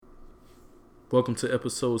Welcome to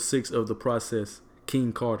episode 6 of The Process,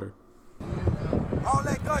 King Carter. All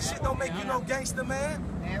that gun shit don't make you no gangster, man.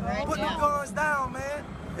 Put them guns down, man.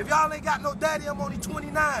 If y'all ain't got no daddy, I'm only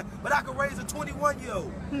 29, but I can raise a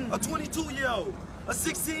 21-year-old, a 22-year-old, a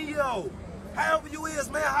 16-year-old. However you is,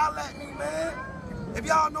 man, holla at me, man. If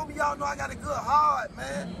y'all know me, y'all know I got a good heart,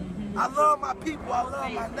 man. I love my people, I love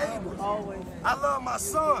my neighbors. I love my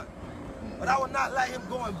son, but I will not let him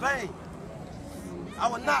go in vain. I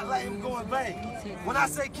will not let him go in vain. When I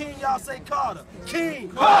say king, y'all say Carter. King,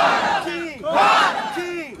 Carter, King, Carter,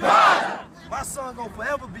 King, Carter. My son gonna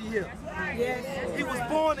forever be here. He was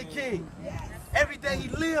born a king. Every day he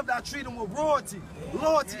lived, I treat him with royalty,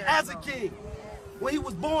 loyalty as a king. When he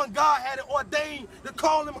was born, God had it ordained to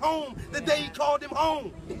call him home the day he called him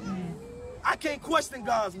home. I can't question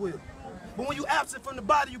God's will. But when you absent from the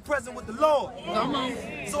body, you present with the Lord.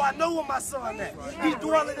 So I know where my son at. He's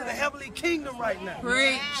dwelling in the heavenly kingdom right now.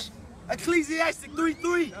 Preach. Ecclesiastes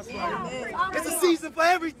 3:3. Right. It's a season for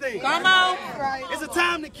everything. Come on. It's a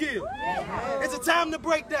time to kill. It's a time to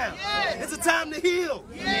break down. It's a time to heal.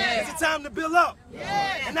 It's a time to build up.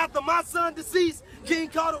 And after my son deceased, King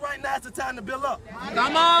Carter right now, it's a time to build up.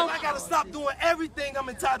 Come on. I gotta stop doing everything I'm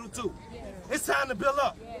entitled to. It's time to build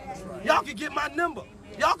up. Y'all can get my number.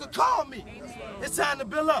 Y'all can call me. It's time to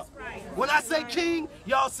build up. When I say king,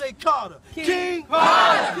 y'all say Carter. King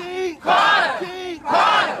Carter. King Carter. King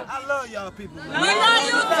Carter. I love y'all people. We love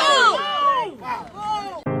you too.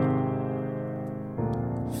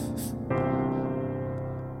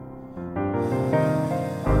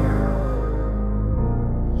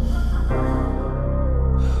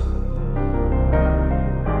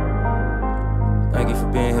 Thank you for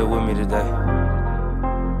being here with me today.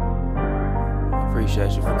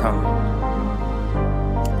 Appreciate you for coming.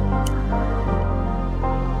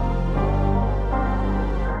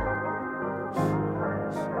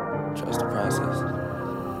 Trust the process.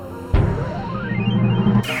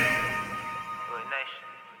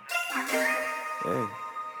 Hey.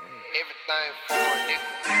 Everything for a nigga.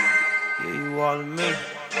 Give you all of me.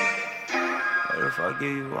 What if I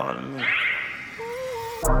give you all of me?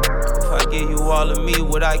 If I give you all of me,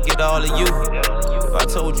 would I get all of you? If I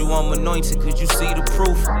told you I'm anointed, could you see the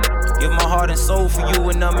proof? Give my heart and soul for you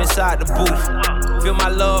when I'm inside the booth. Feel my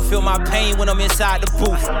love, feel my pain when I'm inside the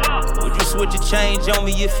booth. Would you switch a change on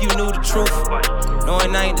me if you knew the truth?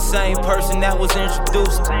 Knowing I ain't the same person that was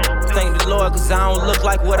introduced. Thank the Lord, cause I don't look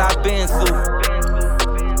like what I've been through.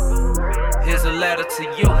 Here's a letter to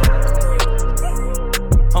you.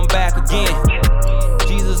 I'm back again.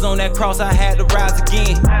 Jesus on that cross, I had to rise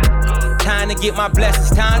again. Time to get my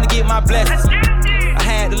blessings, time to get my blessings. I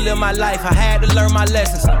had to live my life, I had to learn my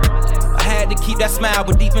lessons. I had to keep that smile,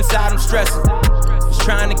 but deep inside I'm stressing. Just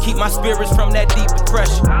trying to keep my spirits from that deep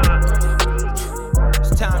depression.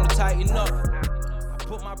 It's time to tighten up. I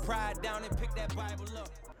put my pride down and pick that Bible up.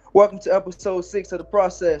 Welcome to episode 6 of The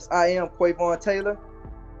Process. I am Quavon Taylor.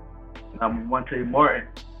 I'm Monte Martin,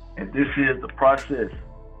 and this is The Process.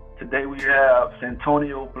 Today we have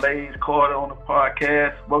Santonio Blaze Carter on the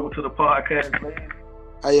podcast. Welcome to the podcast, Blaze.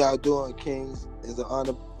 How y'all doing, Kings? It's an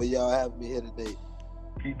honor for y'all having me here today.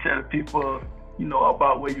 Can you tell the people,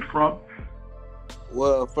 about where you're from?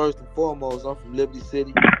 Well, first and foremost, I'm from Liberty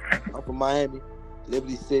City. I'm from Miami,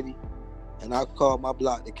 Liberty City. And I call my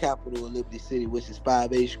block the capital of Liberty City, which is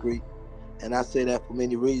 58th Street. And I say that for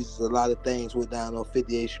many reasons. A lot of things went down on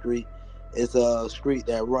 58th Street. It's a street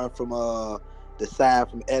that runs from the side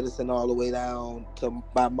from Edison all the way down to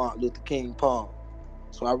by Martin Luther King Park.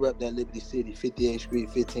 So I rep that Liberty City, 58th Street,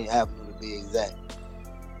 15th Avenue to be exact.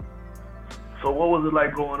 So what was it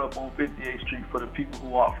like growing up on 58th Street for the people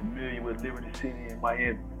who aren't familiar with Liberty City and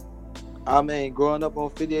Miami? I mean, growing up on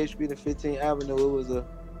 58th Street and 15th Avenue,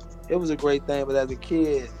 it was a great thing. But as a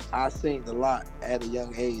kid, I seen a lot at a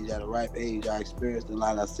young age, at a ripe age. I experienced a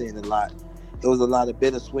lot, I seen a lot. It was a lot of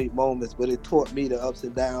bittersweet moments, but it taught me the ups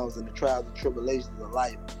and downs and the trials and tribulations of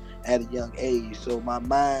life at a young age. So my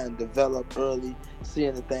mind developed early,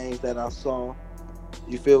 seeing the things that I saw.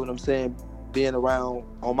 You feel what I'm saying? Being around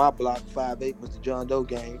on my block, 5'8" was the John Doe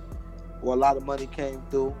game, where a lot of money came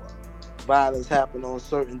through. Violence happened on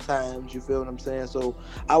certain times, you feel what I'm saying? So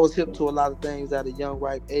I was hip to a lot of things at a young,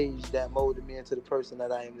 ripe age that molded me into the person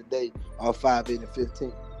that I am today on 5'8" and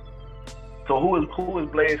 15. So who is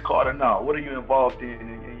Blaze Carter now? What are you involved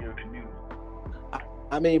in your community?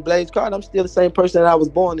 I mean, Blaze Carter, I'm still the same person that I was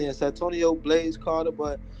born in, Santonio Blaze Carter,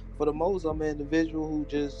 but for the most, I'm an individual who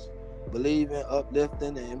just believe in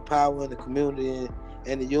uplifting and empowering the community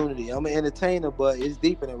and the unity. I'm an entertainer, but it's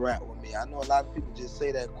deeper than rap with me. I know a lot of people just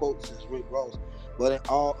say that quote since Rick Ross, but in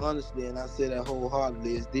all honesty, and I say that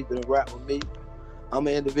wholeheartedly, it's deeper than rap with me. I'm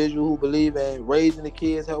an individual who believe in raising the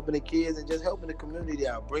kids, helping the kids, and just helping the community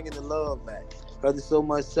out, bringing the love back. Because there's so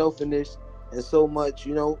much selfishness and so much,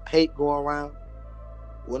 hate going around.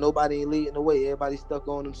 Well, nobody ain't leading the way. Everybody stuck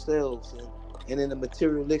on themselves and in the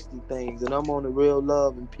materialistic things. And I'm on the real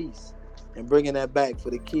love and peace and bringing that back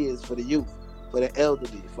for the kids, for the youth, for the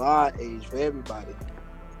elderly, for our age, for everybody.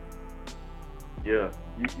 Yeah,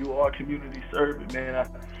 you are community serving, man.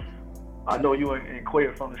 I know you and Quay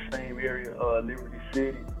are from the same area, Liberty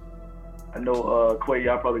City. I know Quay,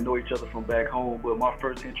 y'all probably know each other from back home, but my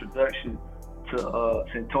first introduction to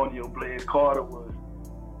Santonio Blaze Carter was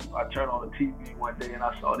I turned on the TV one day and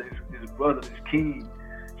I saw this brother, this king,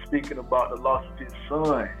 speaking about the loss of his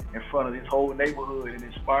son in front of his whole neighborhood and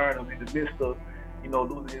inspiring him in the midst of,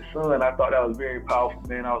 losing his son. I thought that was very powerful,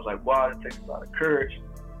 man. I was like, wow, it takes a lot of courage.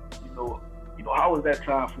 How was that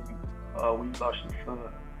time for you when you lost your son?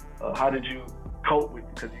 How did you cope with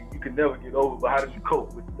it? Because you could never get over it, but how did you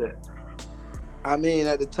cope with that? I mean,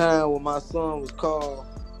 at the time when my son was called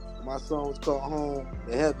home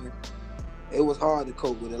to heaven, it was hard to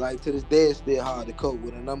cope with it. Like, to this day, it's still hard to cope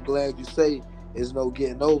with it. And I'm glad you say it's no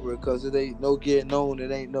getting over it, because it ain't no getting on,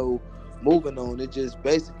 it ain't no moving on. It just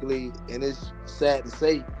basically, and it's sad to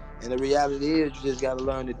say, and the reality is you just got to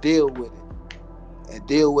learn to deal with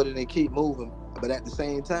it and keep moving. But at the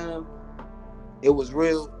same time, it was a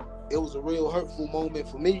real hurtful moment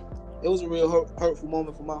for me. It was a real hurtful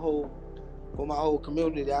moment for my whole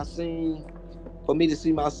community. For me to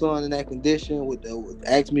see my son in that condition,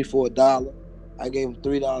 asked me for $1. I gave him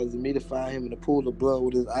 $3 and me to find him in a pool of blood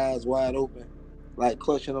with his eyes wide open, like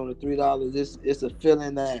clutching on the $3. It's a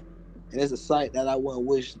feeling and it's a sight that I wouldn't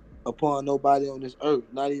wish upon nobody on this earth.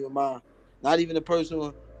 Not even the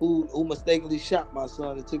person who mistakenly shot my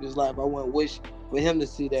son and took his life. I wouldn't wish for him to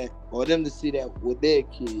see that or them to see that with their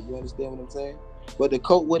kid. You understand what I'm saying? But to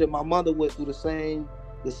cope with it, my mother went through the same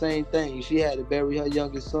thing. She had to bury her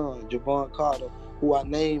youngest son, Javon Carter, who I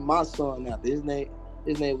named my son after. His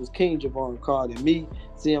name was King Javon Carter. And me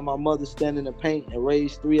seeing my mother stand in the paint and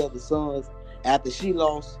raise 3 other sons after she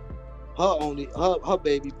lost her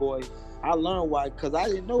baby boy, I learned why, because I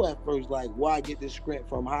didn't know at first, like, why I get this strength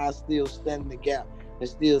from, how I still stand in the gap and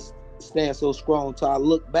still stand so strong. Until I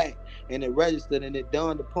looked back and it registered and it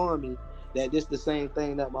dawned upon me that this the same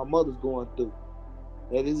thing that my mother's going through.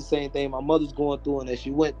 That is the same thing my mother's going through and that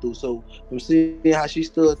she went through. So from seeing how she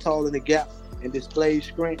stood tall in the gap and displayed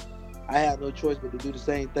strength, I had no choice but to do the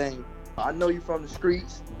same thing. I know you from the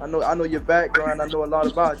streets. I know your background. I know a lot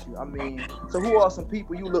about you. I mean, so who are some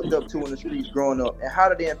people you looked up to in the streets growing up, and how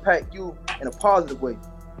did they impact you in a positive way?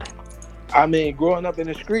 I mean, growing up in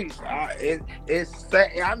the streets, it's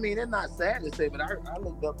sad. I mean, it's not sad to say, but I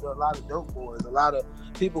looked up to a lot of dope boys, a lot of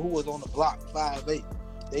people who was on the block 5'8".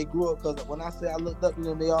 They grew up, because when I say I looked up to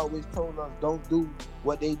them, they always told us, don't do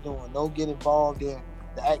what they doing. Don't get involved in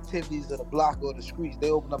the activities of the block or the streets. They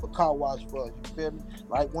open up a car wash for us, you feel me?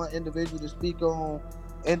 Like, one individual to speak on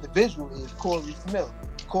individually is Corey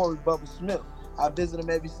Bubba Smith. I visit him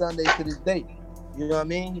every Sunday to this day. You know what I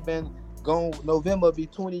mean? He been gone, November will be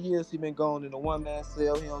 20 years he been gone in a one-man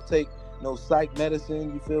cell. He don't take no psych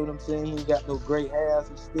medicine, you feel what I'm saying? He ain't got no gray hairs.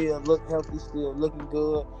 He still look healthy, still looking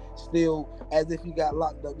good, still as if he got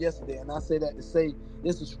locked up yesterday. And I say that to say,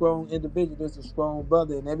 this is a strong individual, this is a strong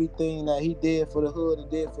brother, and everything that he did for the hood and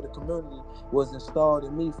did for the community was installed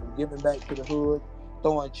in me, from giving back to the hood,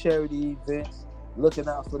 throwing charity events, looking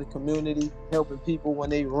out for the community, helping people when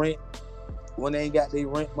they ain't got their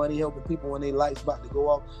rent money, helping people when their lights about to go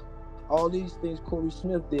off. All these things Corey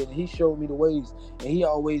Smith did, and he showed me the ways, and he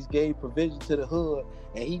always gave provision to the hood,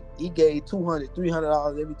 and he gave $200,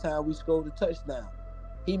 $300 every time we scored a touchdown.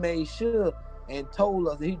 He made sure and told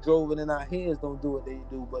us, and he drove it in our heads, don't do what they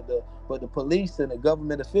do, but the police and the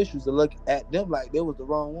government officials to look at them like they was the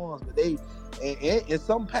wrong ones, but they, and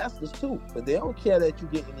some pastors too, but they don't care that you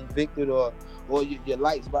getting evicted or your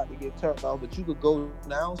lights about to get turned off, but you could go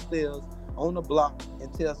downstairs on the block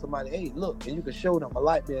and tell somebody, hey, look, and you can show them a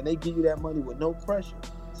light bill, and they give you that money with no pressure.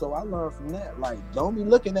 So I learned from that, like, don't be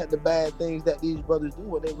looking at the bad things that these brothers do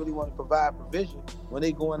when they really want to provide provision when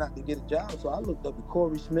they going out to get a job. So I looked up to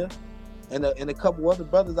Corey Smith and a couple other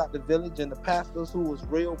brothers out the village, and the pastors who was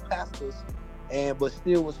real pastors, but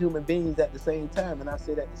still was human beings at the same time. And I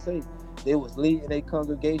say that to say they was leading a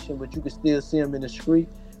congregation, but you could still see them in the street,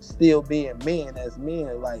 still being men as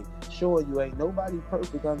men, like showing you ain't nobody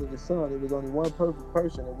perfect under the sun. There was only one perfect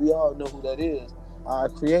person, and we all know who that is, our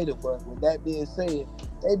creator. But with that being said,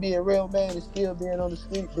 they being real man and still being on the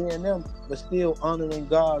street, being them, but still honoring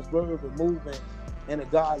God's word and moving in a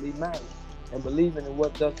godly manner and believing in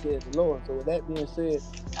what thus said the Lord. So with that being said,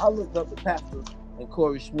 I looked up to pastors and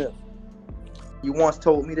Corey Smith. You once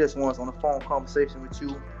told me this once on a phone conversation with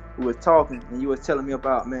you. We was talking, and you was telling me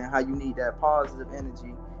about, man, how you need that positive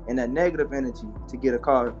energy and that negative energy to get a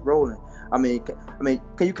car rolling.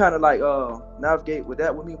 Can you kind of like navigate with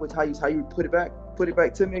that with me? With how you put it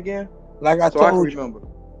back to me again, Like I so I can told you, remember.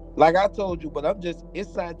 but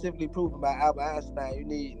it's scientifically proven by Albert Einstein. You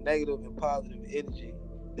need negative and positive energy.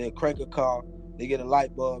 They crank a car, they get a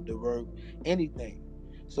light bulb to work, anything.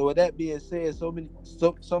 So with that being said, so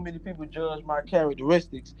many people judge my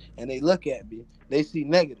characteristics and they look at me, they see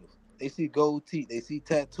negative. They see gold teeth, they see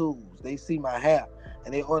tattoos, they see my hair,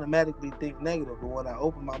 and they automatically think negative. But when I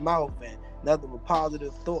open my mouth and nothing but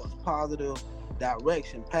positive thoughts, positive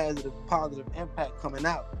direction, positive impact coming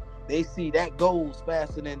out, they see that goes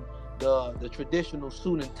faster than the traditional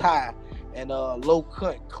suit and tie and low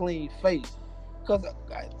cut, clean face. Because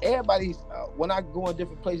everybody's when I go in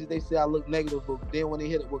different places, they say I look negative, but then when they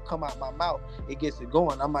hit it, what come out my mouth, it gets it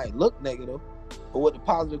going. I might look negative, but with the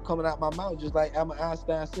positive coming out my mouth, just like Albert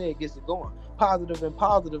Einstein said, it gets it going. Positive and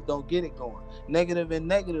positive don't get it going. Negative and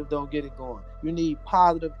negative don't get it going. You need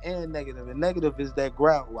positive and negative is that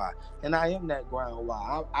ground why. And I am that ground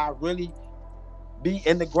why. I really be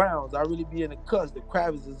in the grounds. I really be in the cuts, the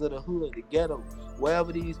crevices of the hood, the ghetto,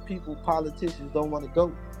 wherever these people, politicians don't want to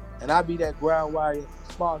go. And I be that ground wire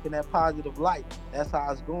sparking that positive light. That's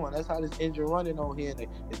how it's going. That's how this engine running on here.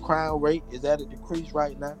 The crime rate is at a decrease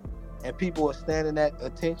right now. And people are standing at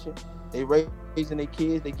attention. They raising their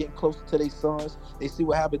kids. They getting closer to their sons. They see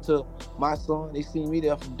what happened to my son. They see me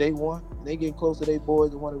there from day one. And they getting closer to their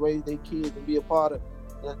boys and want to raise their kids and be a part of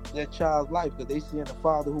their child's life, because they seeing a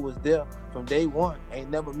father who was there from day one,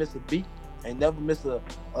 ain't never miss a beat, ain't never miss a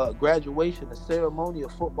graduation, a ceremony, a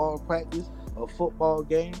football practice, a football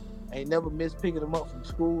game, ain't never miss picking them up from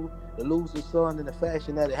school to lose his son in the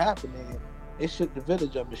fashion that it happened in. It shook the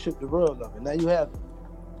village up, it shook the world up, and now you have it.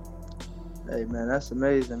 Hey man, that's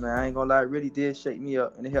amazing, man. I ain't gonna lie, it really did shake me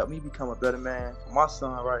up, and it helped me become a better man for my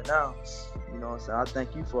son right now. You know what I'm saying? I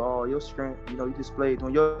thank you for all your strength, you displayed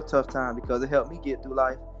during your tough time, because it helped me get through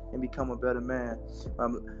life and become a better man.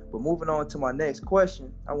 But moving on to my next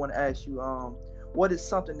question, I want to ask you, what is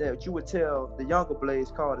something that you would tell the younger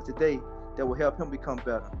Blaze Carter today that will help him become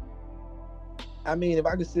better? I mean, if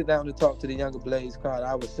I could sit down and talk to the younger Blaze Carter,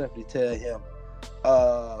 I would simply tell him,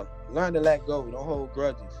 learn to let go. Don't hold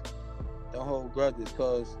grudges. Don't hold grudges,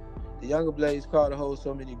 because the younger Blaze Carter holds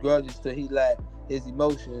so many grudges till he let his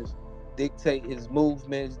emotions dictate his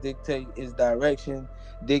movements, dictate his direction,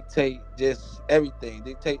 dictate just everything,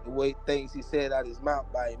 dictate the way things he said out his mouth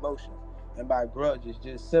by emotions and by grudges.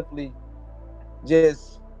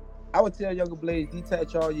 I would tell younger Blaze,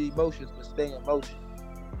 detach all your emotions, but stay in motion.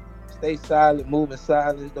 Stay silent, move in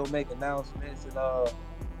silence, don't make announcements, and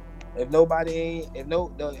if nobody ain't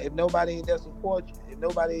there to support you, if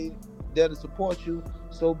nobody there to support you,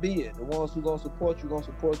 so be it. The ones who gonna support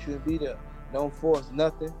you and be there. Don't force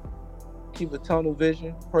nothing. Keep a tunnel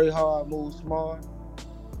vision. Pray hard, move smart.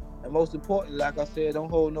 And most importantly, like I said, don't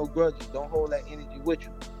hold no grudges. Don't hold that energy with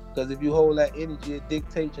you. Because if you hold that energy, it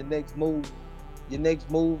dictates your next move, your next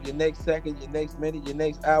second, your next minute, your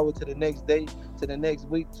next hour, to the next day, to the next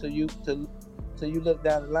week, till you look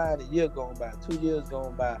down the line, a year going by, 2 years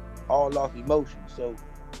going by, all off emotion. So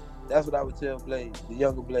that's what I would tell Blaze, the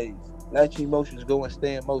younger Blaze. Let your emotions go and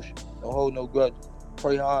stay in motion. Don't hold no grudges.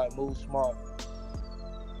 Pray hard, move smart.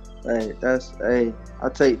 I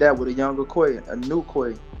take that with a younger Quay, a new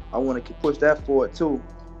Quay. I want to push that forward too.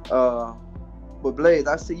 But Blaze,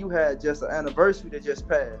 I see you had just an anniversary that just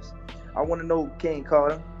passed. I want to know, King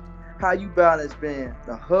Carter, how you balance being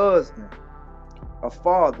a husband, a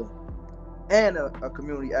father, and a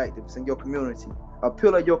community activist in your community, a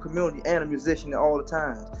pillar of your community, and a musician at all the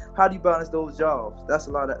times. How do you balance those jobs? That's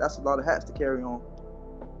a lot of hats to carry on.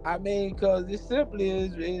 I mean, cause it simply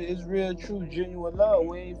is real, true, genuine love.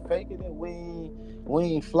 We ain't faking it. We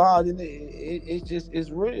ain't flawed in it. It's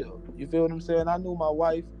real. You feel what I'm saying? I knew my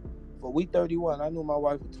wife we 31. I knew my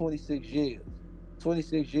wife for 26 years.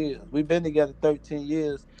 26 years. We've been together 13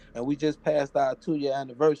 years, and we just passed our 2-year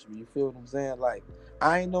anniversary. You feel what I'm saying? Like,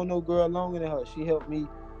 I ain't know no girl longer than her. She helped me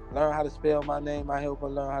learn how to spell my name. I helped her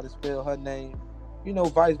learn how to spell her name.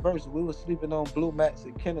 Vice versa. We were sleeping on blue mats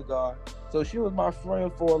in kindergarten. So she was my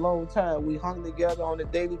friend for a long time. We hung together on a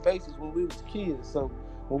daily basis when we was kids. So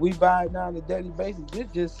when we vibe now on a daily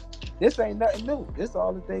basis, this ain't nothing new. This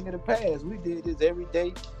all a thing of the past. We did this every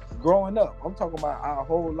day growing up. I'm talking about our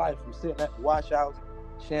whole life. We're sitting at the wash house,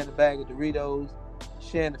 sharing a bag of Doritos,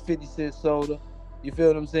 sharing the 50-cent soda. You feel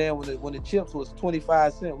what I'm saying? When the chips was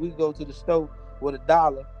 25 cents, we could go to the store with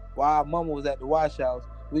 $1. While our mama was at the wash house,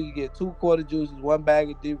 we could get 2 quarter juices, one bag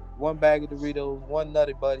of Doritos, one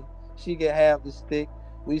Nutty Buddy, She get half the stick.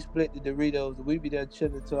 We split the Doritos. We be there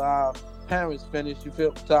chilling till our parents finish. You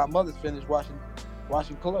feel? Till our mothers finish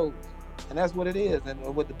washing clothes. And that's what it is.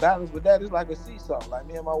 And with the balance with that, it's like a seesaw. Like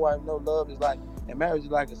me and my wife know love is like, and marriage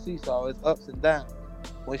is like a seesaw. It's ups and downs.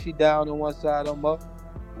 When she down on one side, I'm up.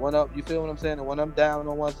 One up, you feel what I'm saying? And when I'm down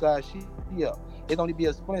on one side, she up. It's only be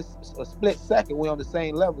a split second. We on the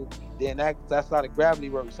same level. Then that's how the gravity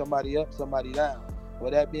works. Somebody up, somebody down.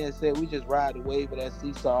 With that being said, we just ride the wave of that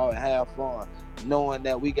seesaw and have fun, knowing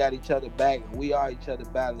that we got each other back and we are each other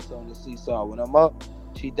balanced on the seesaw. When I'm up,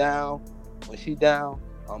 she down. When she down,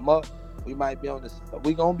 I'm up. We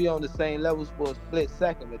gonna be on the same levels for a split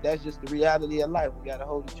second, but that's just the reality of life. We gotta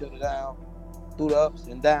hold each other down through the ups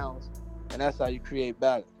and downs, and that's how you create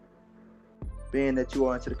balance. Being that you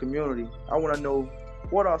are into the community, I want to know,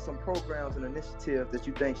 what are some programs and initiatives that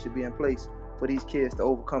you think should be in place for these kids to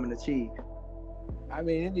overcome and achieve? I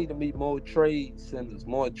mean, it need to be more trade centers,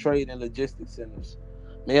 more trade and logistics centers.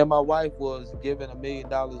 Me and my wife was given $1 million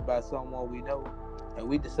by someone we know, and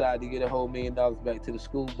we decided to get a whole $1 million back to the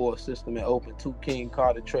school board system and open 2 King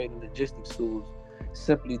Carter trade and logistics schools,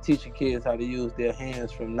 simply teaching kids how to use their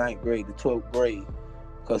hands from 9th grade to 12th grade,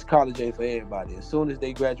 because college ain't for everybody. As soon as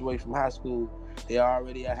they graduate from high school, they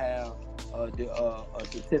already have a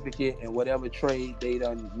certificate in whatever trade they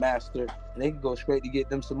done mastered, and they can go straight to get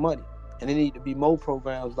them some money. And there need to be more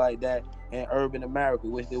programs like that in urban America,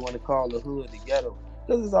 which they want to call the hood, the ghetto,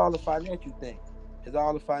 because it's all a financial thing. It's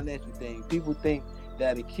all a financial thing. People think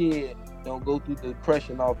that a kid don't go through the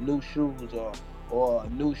depression off new shoes or a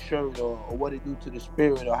new shirt or what it do to the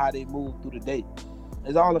spirit or how they move through the day.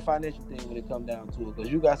 It's all a financial thing when it comes down to it,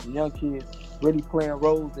 because you got some young kids really playing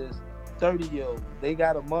roles as 30-year-olds. They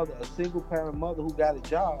got a mother, a single parent mother who got a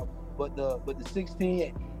job, but the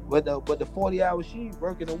 40 hours she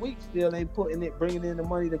working a week still ain't bringing in the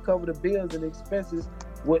money to cover the bills and expenses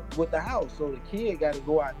with the house. So the kid got to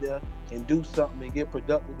go out there and do something and get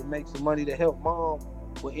productive to make some money to help mom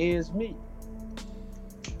with ends meet.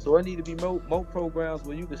 So there need to be more programs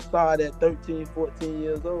where you can start at 13, 14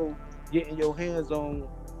 years old, getting your hands on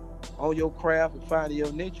your craft and finding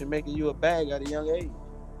your niche and making you a bag at a young age.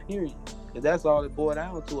 Period. Because that's all it boiled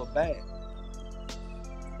down to, a bag.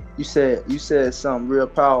 You said something real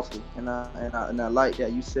powerful, and I like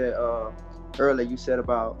that. You said earlier, you said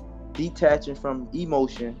about detaching from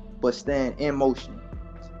emotion but staying in motion,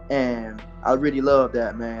 and I really love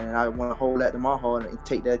that, man. And I want to hold that to my heart and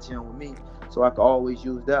take that gem with me, so I can always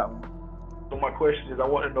use that one. So my question is, I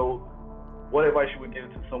want to know what advice you would give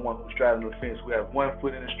to someone who's straddling the fence, who has one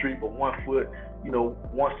foot in the street, but one foot,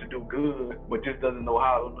 wants to do good, but just doesn't know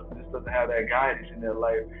how, just doesn't have that guidance in their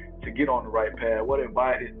life to get on the right path. What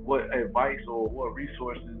advice or what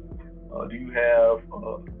resources do you have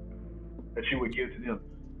that you would give to them?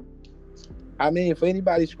 I mean, for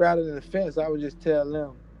anybody straddling the fence, I would just tell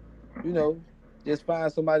them, just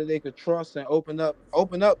find somebody they could trust and open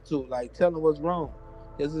up to, like tell them what's wrong.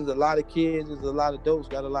 Because there's a lot of kids, there's a lot of adults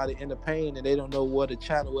got a lot of inner pain, and they don't know what to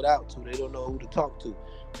channel it out to. They don't know who to talk to.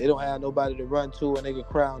 They don't have nobody to run to, and they can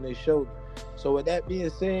cry on their shoulder. So with that being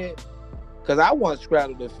said, because I once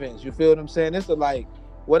straddled the fence, you feel what I'm saying? It's like,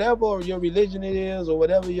 whatever your religion it is or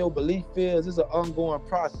whatever your belief is, it's an ongoing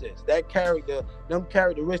process. That them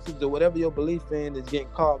characteristics or whatever your belief in is getting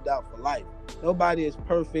carved out for life. Nobody is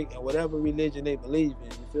perfect in whatever religion they believe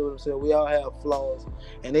in. You feel what I'm saying? We all have flaws,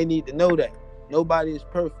 and they need to know that. Nobody is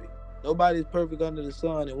perfect. Nobody is perfect under the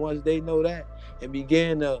sun. And once they know that and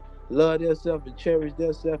begin to love themselves and cherish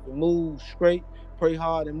themselves and move straight, pray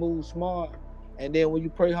hard and move smart. And then when you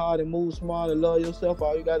pray hard and move smart and love yourself,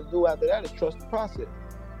 all you got to do after that is trust the process.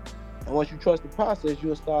 And once you trust the process,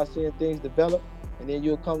 you'll start seeing things develop, and then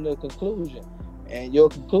you'll come to a conclusion. And your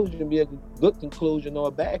conclusion will be a good conclusion or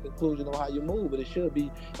a bad conclusion on how you move, but it should be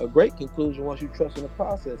a great conclusion once you trust in the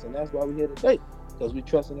process. And that's why we're here today, because we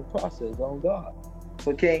trust in the process on God.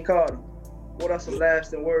 So King Carter, what are some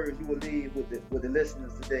lasting words you will leave with the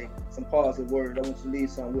listeners today? Some positive words. I want you to leave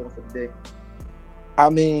something with them for today. I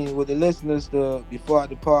mean, with the listeners, before I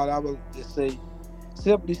depart, I would just say,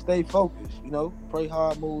 simply stay focused, pray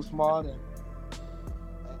hard, move smart, and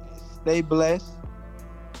stay blessed,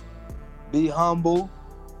 be humble,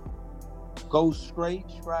 go straight,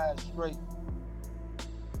 strive straight,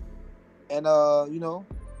 and,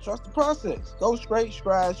 trust the process. Go straight,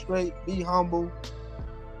 strive straight, be humble,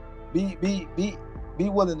 be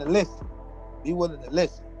willing to listen. Be willing to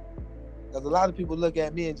listen. Because a lot of people look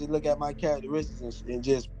at me and just look at my characteristics and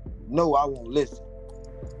just know I won't listen.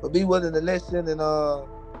 But be willing to listen, and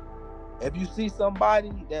if you see somebody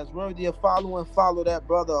that's worthy of following, follow that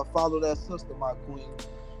brother or follow that sister, my queen.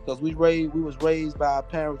 Because we was raised by our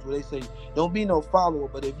parents where they say, don't be no follower,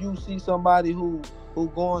 but if you see somebody who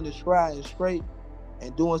going to stride and straight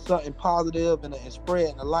and doing something positive and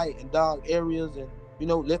spreading the light in dark areas and, you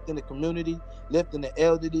know, lifting the community, lifting the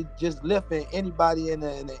elderly, just lifting anybody in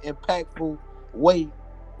an impactful way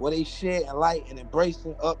where they shedding light and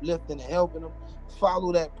embracing, uplifting and helping them,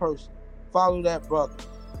 follow that person, follow that brother,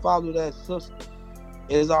 follow that sister.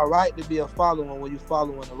 It is all right to be a follower when you're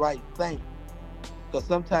following the right thing. Because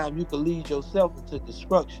sometimes you can lead yourself into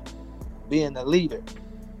destruction, being a leader,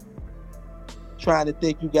 trying to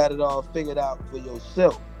think you got it all figured out for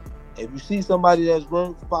yourself. If you see somebody that's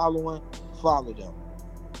worth following, follow them.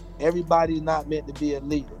 Everybody's not meant to be a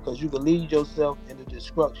leader because you can lead yourself into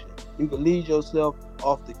destruction. You can lead yourself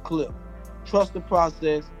off the cliff. Trust the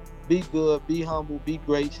process. Be good. Be humble. Be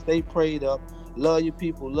great. Stay prayed up. Love your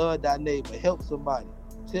people. Love thy neighbor. Help somebody.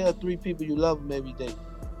 Tell 3 people you love them every day.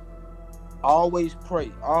 Always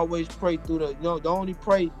pray. Always pray through don't only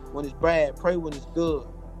pray when it's bad. Pray when it's good.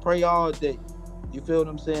 Pray all day. You feel what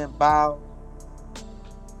I'm saying? Bow.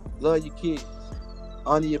 Love your kids.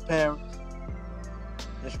 Honor your parents.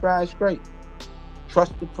 And stride straight.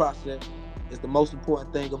 Trust the process is the most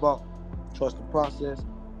important thing of all. Trust the process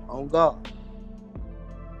on God.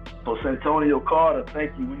 So Santonio Carter,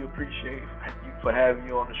 thank you. We appreciate you for having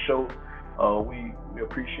you on the show. We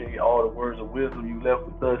appreciate all the words of wisdom you left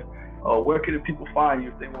with us. Where can the people find you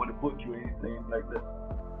if they want to book you or anything like that?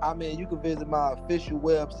 I mean, you can visit my official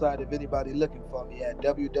website if anybody looking for me at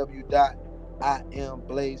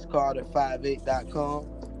www.imblazecarter58.com.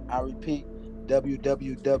 I repeat,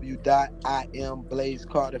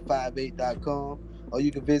 www.imblazecarter58.com. Or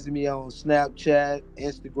you can visit me on Snapchat,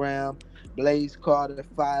 Instagram,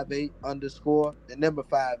 BlazeCarter58 _ the number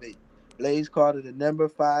 58. Blaze Carter, the number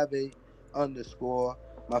 58 _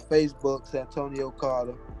 my Facebook, Santonio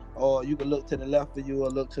Carter. Or you can look to the left of you or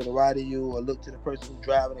look to the right of you or look to the person who's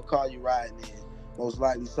driving the car you're riding in. Most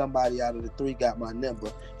likely somebody out of the 3 got my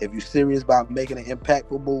number. If you're serious about making an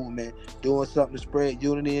impactful movement, doing something to spread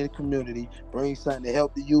unity in the community, bring something to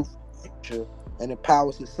help the youth and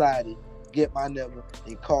empower society, get my number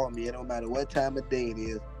and call me. It don't matter what time of day it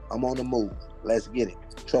is. I'm on the move. Let's get it.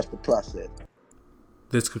 Trust the process.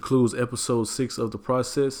 This concludes episode 6 of The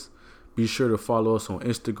Process. Be sure to follow us on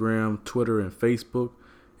Instagram, Twitter, and Facebook,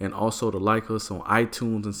 and also to like us on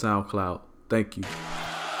iTunes and SoundCloud. Thank you.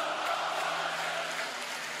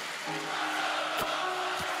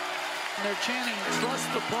 They're chanting,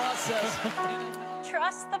 trust the process.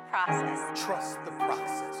 Trust the process. Trust the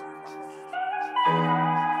process.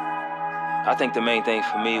 I think the main thing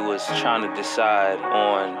for me was trying to decide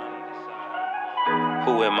on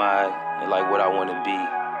who am I and like what I want to be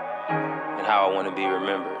and how I want to be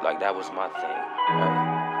remembered. Like that was my thing, right?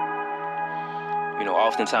 You know,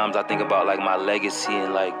 oftentimes I think about like my legacy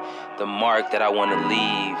and like the mark that I want to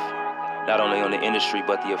leave, not only on the industry,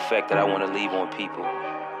 but the effect that I want to leave on people.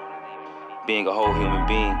 Being a whole human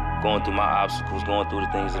being, going through my obstacles, going through the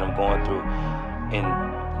things that I'm going through, and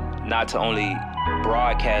not to only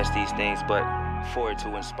broadcast these things, but for it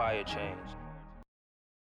to inspire change.